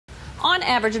On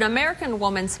average, an American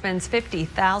woman spends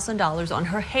 $50,000 on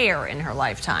her hair in her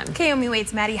lifetime. KOMU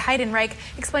 8's Maddie Heidenreich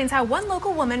explains how one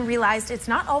local woman realized it's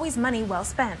not always money well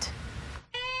spent.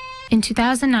 In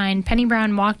 2009, Penny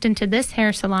Braun walked into this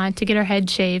hair salon to get her head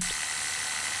shaved.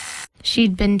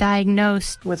 She'd been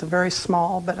diagnosed with a very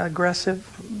small but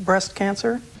aggressive breast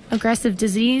cancer. Aggressive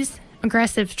disease,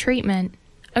 aggressive treatment,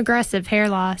 aggressive hair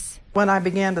loss. When I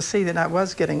began to see that I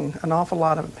was getting an awful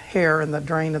lot of hair in the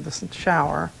drain of the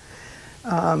shower,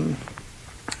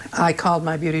 I called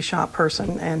my beauty shop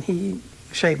person and he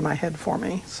shaved my head for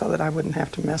me so that I wouldn't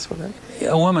have to mess with it.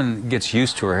 A woman gets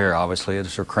used to her hair, obviously.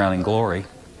 It's her crowning glory.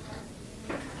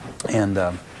 And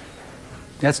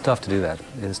it's tough to do that.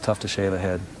 It's tough to shave a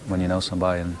head when you know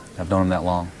somebody and have known them that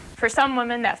long. For some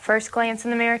women, that first glance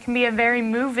in the mirror can be a very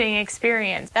moving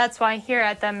experience. That's why here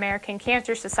at the American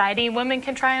Cancer Society, women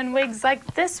can try on wigs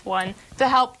like this one to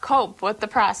help cope with the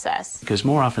process. Because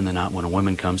more often than not, when a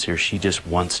woman comes here, she just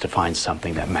wants to find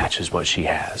something that matches what she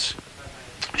has.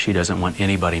 She doesn't want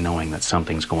anybody knowing that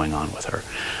something's going on with her.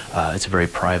 It's a very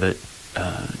private,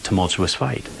 tumultuous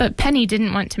fight. But Penny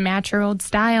didn't want to match her old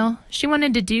style. She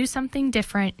wanted to do something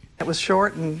different. It was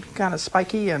short and kind of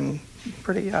spiky and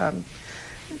pretty,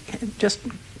 just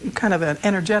kind of an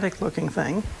energetic looking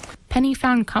thing. Penny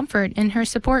found comfort in her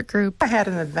support group. I had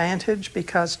an advantage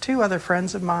because two other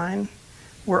friends of mine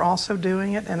were also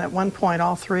doing it, and at one point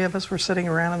all three of us were sitting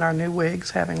around in our new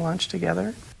wigs having lunch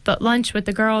together. But lunch with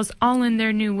the girls all in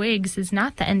their new wigs is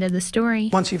not the end of the story.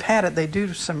 Once you've had it,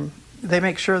 they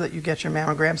make sure that you get your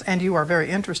mammograms, and you are very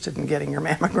interested in getting your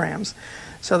mammograms.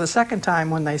 So the second time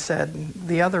when they said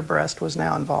the other breast was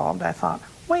now involved, I thought,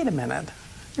 wait a minute,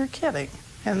 you're kidding.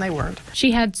 And they weren't.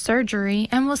 She had surgery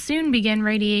and will soon begin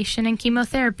radiation and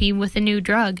chemotherapy with a new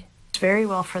drug. It's very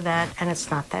well for that, and it's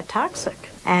not that toxic.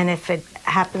 And if it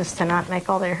happens to not make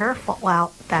all their hair fall,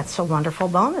 well, that's a wonderful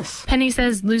bonus. Penny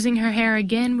says losing her hair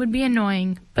again would be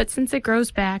annoying, but since it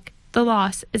grows back, the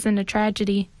loss isn't a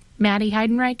tragedy. Maddie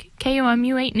Heidenreich,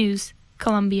 KOMU 8 News,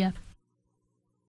 Columbia.